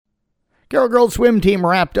Carroll Girls swim team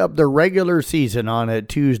wrapped up their regular season on a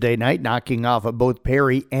Tuesday night, knocking off both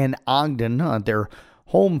Perry and Ogden on their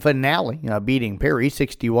home finale, beating Perry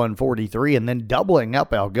 61-43 and then doubling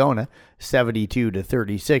up Algona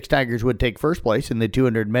 72-36. Tigers would take first place in the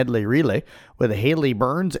 200 medley relay with Haley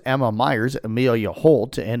Burns, Emma Myers, Amelia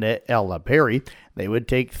Holt, and Ella Perry. They would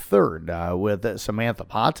take third with Samantha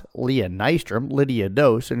Potts, Leah Nystrom, Lydia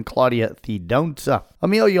Dose, and Claudia Thedonsa.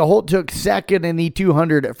 Amelia Holt took second in the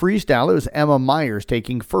 200 freestyle. It was Emma Myers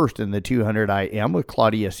taking first in the 200 IM, with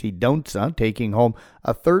Claudia Thedonsa taking home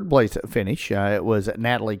a third place finish. It was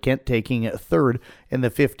Natalie Kent taking third in the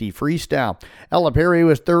 50 freestyle. Ella Perry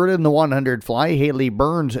was third in the 100 fly. Haley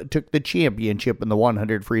Burns took the championship in the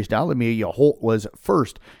 100 freestyle. Amelia Holt was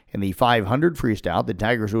first in the 500 freestyle. The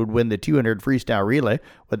Tigers would win the 200 freestyle relay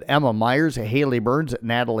with Emma Myers, Haley Burns,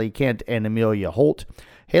 Natalie Kent, and Amelia Holt.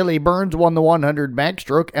 Haley Burns won the 100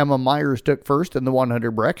 backstroke. Emma Myers took first in the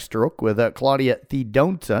 100 breaststroke, with Claudia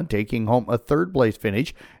Thedonsa taking home a third place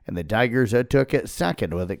finish. And the Tigers took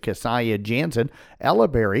second with Kesia Jansen, Ella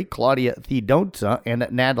Perry, Claudia Thedonsa, and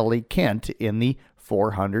Natalie Kent in the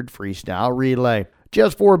 400 freestyle relay.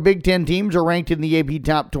 Just 4 Big Ten teams are ranked in the AP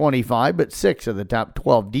Top 25, but 6 of the top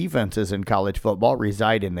 12 defenses in college football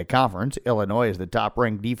reside in the conference. Illinois is the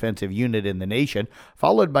top-ranked defensive unit in the nation,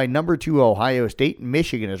 followed by number 2 Ohio State.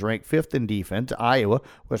 Michigan is ranked 5th in defense. Iowa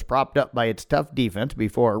was propped up by its tough defense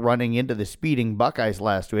before running into the speeding Buckeyes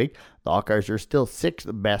last week. The Hawkeyes are still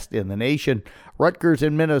 6th best in the nation. Rutgers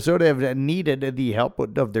and Minnesota have needed the help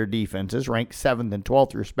of their defenses, ranked 7th and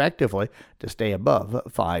 12th respectively, to stay above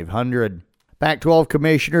 500. Pac-12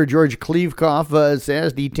 Commissioner George Kliavkoff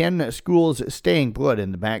says the 10 schools staying put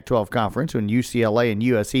in the Pac-12 Conference when UCLA and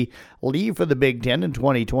USC leave for the Big Ten in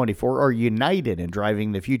 2024 are united in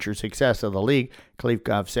driving the future success of the league.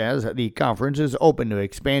 Kliavkoff says the conference is open to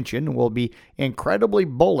expansion and will be incredibly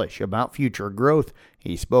bullish about future growth.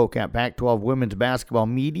 He spoke at Pac-12 Women's Basketball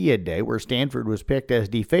Media Day, where Stanford was picked as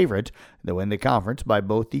the favorite to win the conference by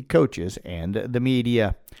both the coaches and the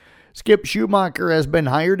media. Skip Schumacher has been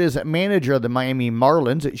hired as manager of the Miami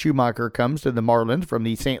Marlins. Schumacher comes to the Marlins from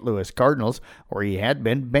the St. Louis Cardinals, where he had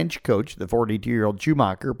been bench coach. The 42-year-old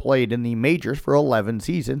Schumacher played in the majors for 11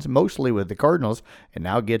 seasons, mostly with the Cardinals, and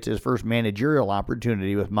now gets his first managerial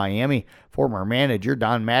opportunity with Miami. Former manager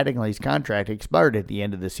Don Mattingly's contract expired at the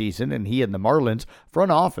end of the season, and he and the Marlins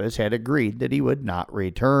front office had agreed that he would not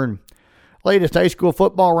return. Latest high school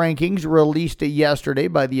football rankings released yesterday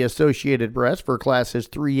by the Associated Press for classes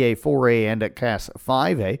 3A, 4A, and Class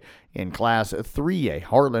 5A. In Class 3A,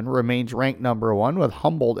 Harlan remains ranked number 1, with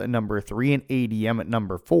Humboldt at number 3 and ADM at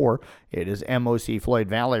number 4. It is MOC Floyd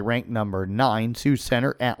Valley ranked number 9, Sioux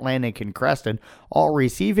Center, Atlantic, and Creston, all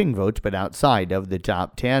receiving votes but outside of the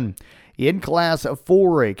top 10. In Class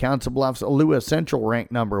 4A, Council Bluffs Lewis Central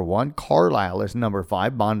ranked number 1, Carlisle is number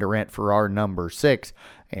 5, Bondurant Farrar number 6.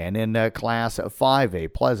 And in Class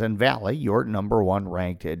 5A, Pleasant Valley, your number 1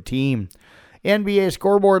 ranked team. NBA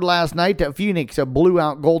scoreboard last night, Phoenix blew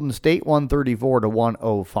out Golden State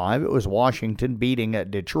 134-105. It was Washington beating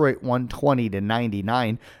Detroit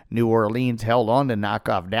 120-99. New Orleans held on to knock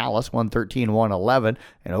off Dallas 113-111,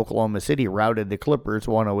 and Oklahoma City routed the Clippers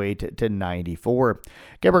 108-94.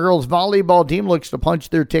 Kemper girls volleyball team looks to punch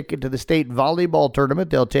their ticket to the state volleyball tournament.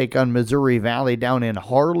 They'll take on Missouri Valley down in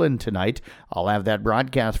Harlan tonight. I'll have that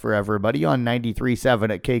broadcast for everybody on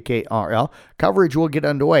 93.7 at KKRL. Coverage will get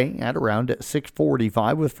underway at around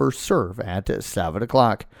 6:45 with first serve at 7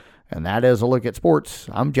 o'clock. And that is a look at sports.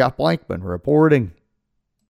 I'm Jeff Blankman reporting.